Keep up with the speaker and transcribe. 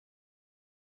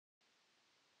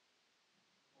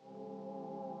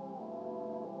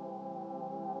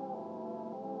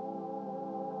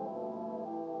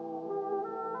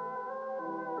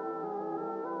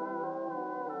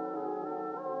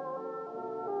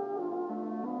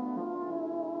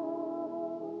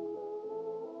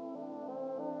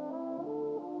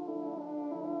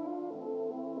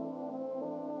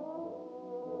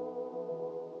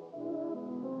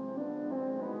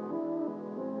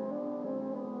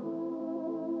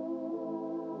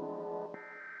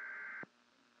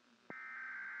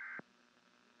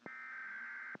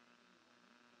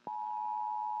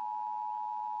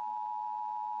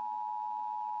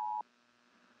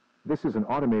This is an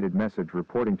automated message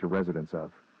reporting to residents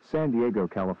of San Diego,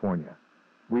 California.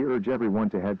 We urge everyone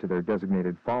to head to their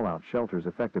designated fallout shelters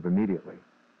effective immediately.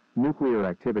 Nuclear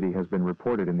activity has been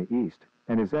reported in the east,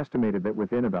 and is estimated that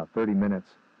within about 30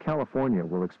 minutes, California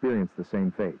will experience the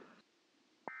same fate.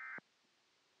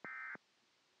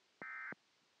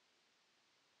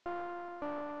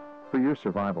 For your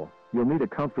survival, you'll need a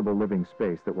comfortable living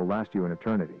space that will last you an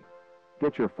eternity.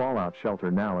 Get your fallout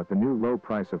shelter now at the new low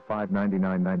price of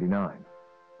 $599.99.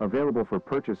 Available for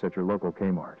purchase at your local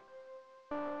Kmart.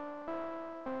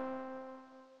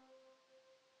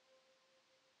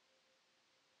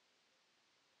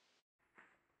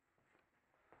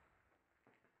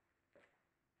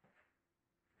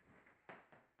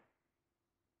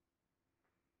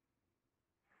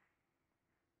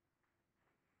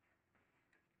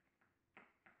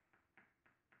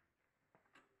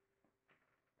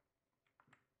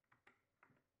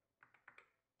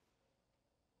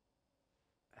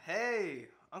 Hey,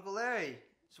 Uncle Larry.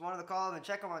 Just wanted to call him and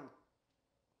check him on...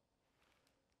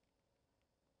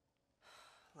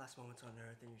 Last moments on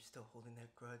Earth and you're still holding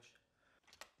that grudge.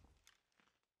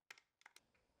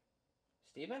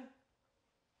 Steven?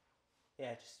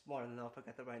 Yeah, just wanted to know if I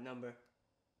got the right number.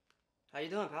 How you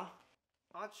doing, pal?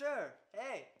 Oh, sure.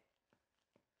 Hey.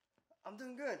 I'm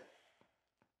doing good.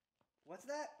 What's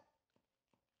that?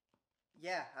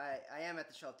 Yeah, I am at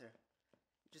the shelter.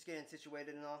 Just getting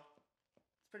situated and all.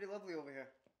 It's pretty lovely over here.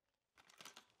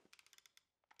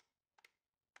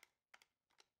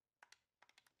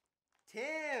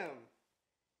 Tim!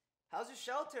 How's your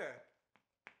shelter?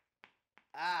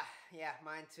 Ah, yeah,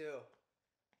 mine too.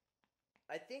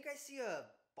 I think I see a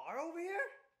bar over here?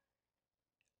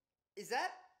 Is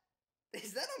that a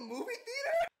movie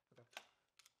theater?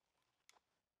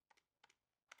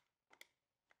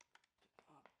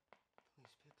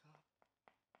 Please pick up.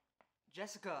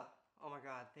 Jessica! Oh my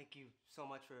god, thank you so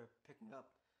much for picking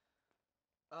up.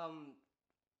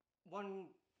 One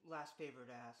last favor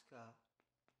to ask,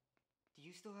 do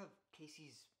you still have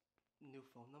Kasey's new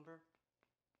phone number?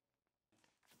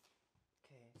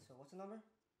 Okay, so what's the number?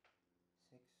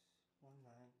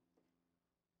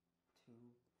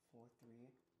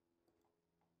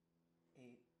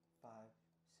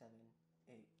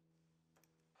 619-243-8578.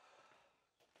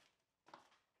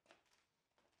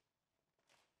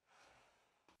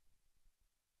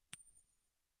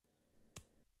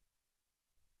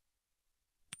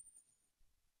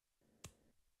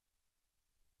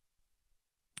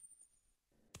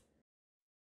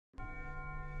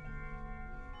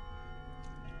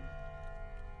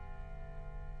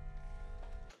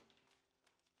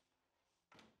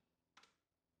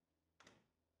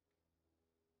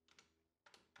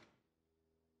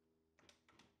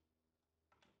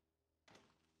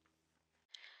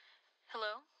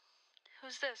 Hello?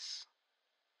 Who's this?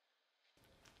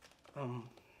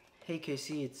 Hey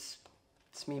Kasey, it's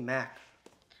me, Mac.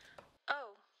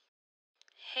 Oh.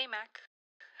 Hey, Mac.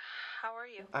 How are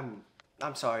you?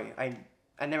 I'm sorry. I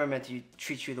never meant to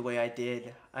treat you the way I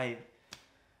did. I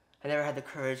never had the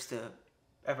courage to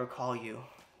ever call you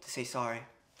to say sorry.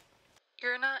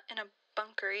 You're not in a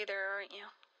bunker either, aren't you?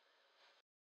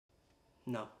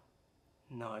 No.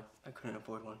 No, I couldn't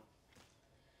afford one.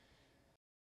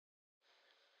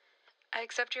 I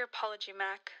accept your apology,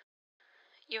 Mac.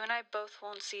 You and I both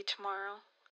won't see tomorrow.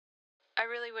 I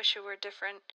really wish it were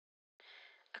different.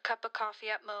 A cup of coffee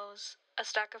at Moe's, a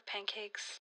stack of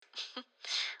pancakes.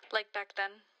 Like back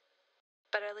then.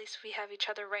 But at least we have each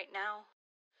other right now.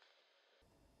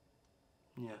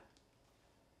 Yeah.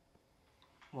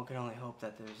 One can only hope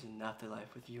that there's an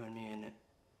afterlife with you and me in it.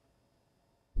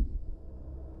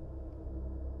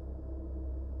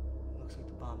 Looks like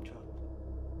the bomb dropped.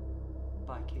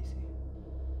 Bye, Kasey.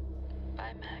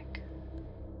 Bye, Mac.